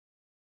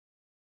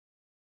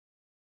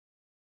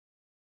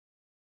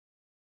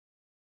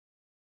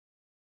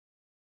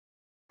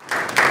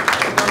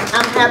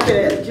happy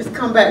to just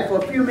come back for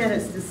a few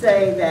minutes to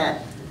say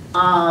that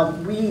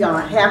we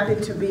are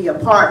happy to be a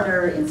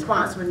partner in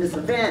sponsoring this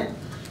event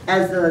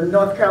as the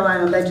North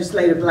Carolina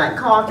Legislative Black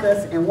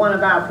Caucus, and one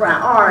of our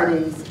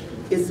priorities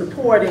is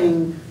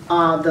supporting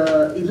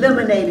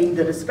eliminating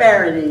the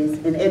disparities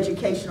in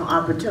educational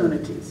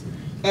opportunities.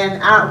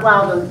 And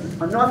while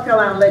the North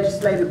Carolina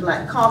Legislative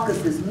Black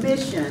Caucus's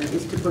mission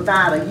is to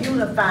provide a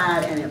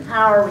unified and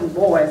empowering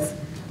voice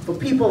for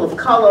people of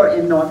color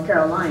in North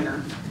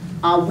Carolina,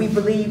 we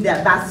believe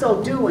that by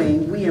so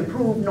doing, we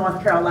improve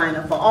North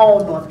Carolina for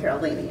all North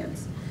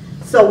Carolinians.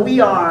 So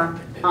we are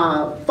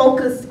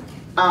focused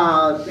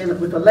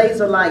with a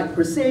laser-like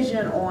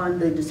precision on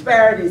the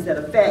disparities that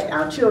affect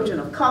our children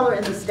of color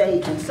in the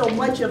state, and so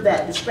much of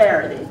that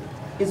disparity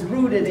is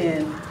rooted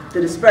in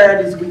the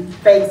disparities we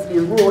face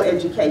in rural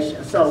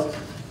education. So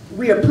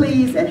we are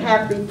pleased and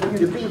happy for you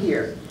to be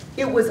here.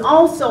 It was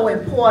also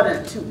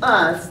important to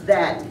us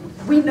that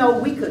we know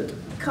we could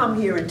come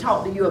here and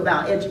talk to you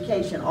about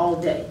education all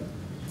day.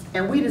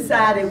 And we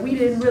decided we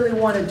didn't really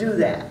want to do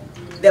that.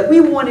 That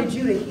we wanted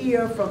you to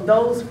hear from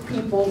those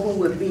people who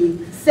would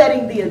be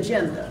setting the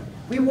agenda.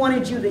 We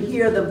wanted you to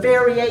hear the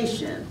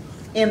variation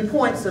in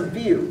points of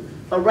view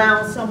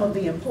around some of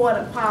the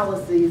important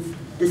policies,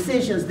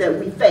 decisions that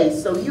we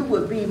face, so you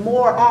would be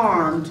more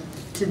armed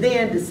to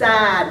then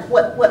decide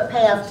what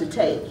path to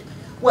take,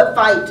 what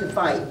fight to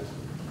fight,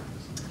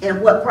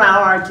 and what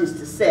priorities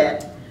to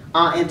set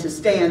and to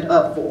stand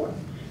up for.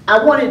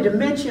 I wanted to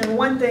mention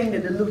one thing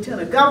that the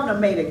Lieutenant Governor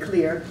made it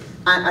clear,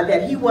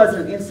 that he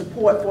wasn't in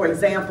support, for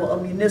example,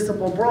 of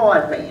municipal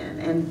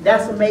broadband, and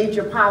that's a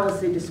major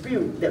policy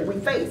dispute that we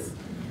face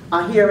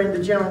here in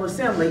the General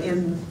Assembly.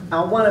 In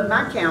one of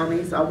my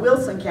counties,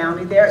 Wilson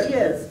County,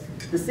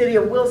 the city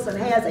of Wilson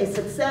has a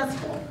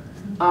successful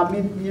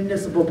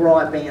municipal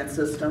broadband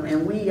system,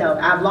 and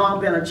I've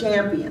long been a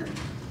champion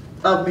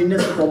of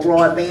municipal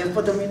broadband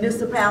for the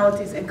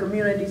municipalities and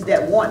communities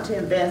that want to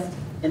invest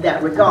in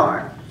that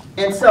regard.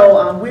 And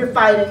so we're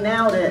fighting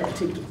now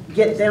to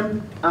get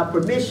them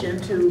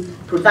permission to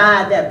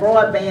provide that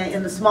broadband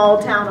in the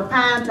small town of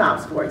Pine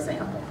Tops, for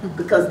example,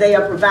 because they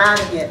are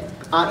providing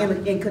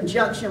it in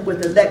conjunction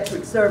with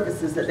electric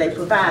services that they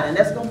provide. And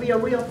that's going to be a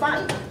real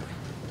fight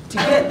to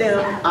get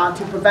them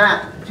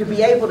to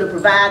be able to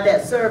provide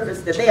that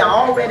service that they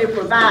are already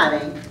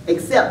providing,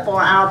 except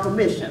for our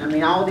permission. I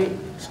mean, all the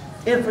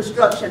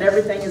infrastructure and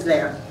everything is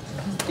there,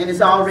 and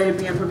it's already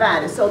being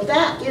provided. So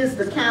that is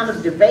the kind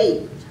of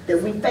debate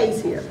that we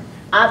face here.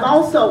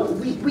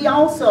 We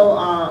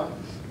also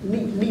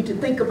need to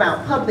think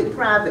about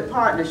public-private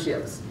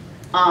partnerships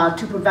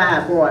to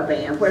provide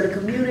broadband, where the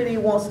community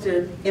wants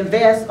to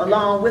invest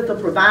along with the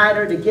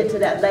provider to get to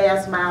that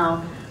last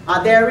mile.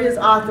 There is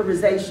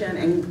authorization,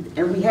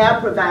 and we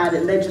have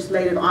provided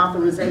legislative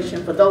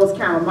authorization for those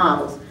kind of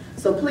models.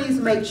 So please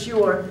make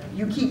sure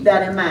you keep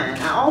that in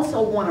mind. I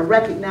also want to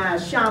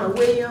recognize Shauna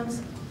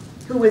Williams,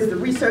 who is the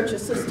research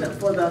assistant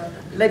for the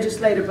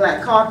Legislative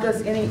Black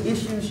Caucus. Any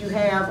issues you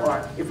have,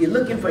 or if you're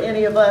looking for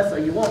any of us, or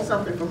you want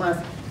something from us,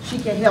 she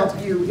can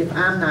help you if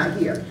I'm not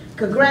here.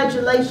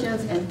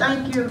 Congratulations, and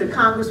thank you to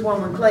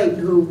Congresswoman Clayton,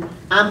 who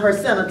I'm her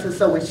senator,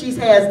 so when she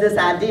has this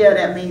idea,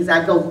 that means I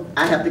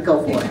have to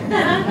go for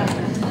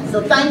it.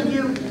 So thank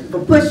you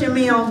for pushing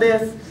me on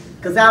this,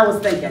 because I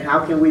was thinking,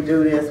 how can we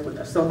do this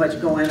with so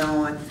much going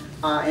on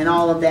and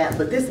all of that.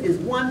 But this is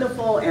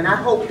wonderful, and I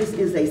hope this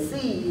is a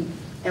seed.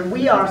 And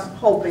we are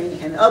hoping,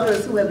 and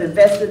others who have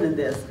invested in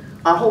this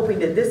are hoping,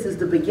 that this is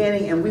the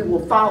beginning, and we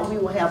will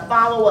have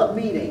follow-up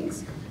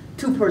meetings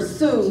to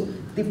pursue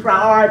the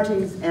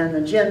priorities and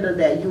agenda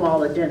that you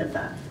all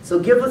identify. So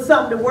give us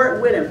something to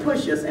work with and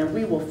push us, and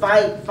we will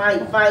fight,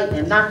 fight, fight,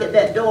 and knock at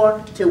that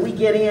door till we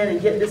get in and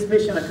get this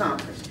mission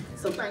accomplished.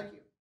 So thank you.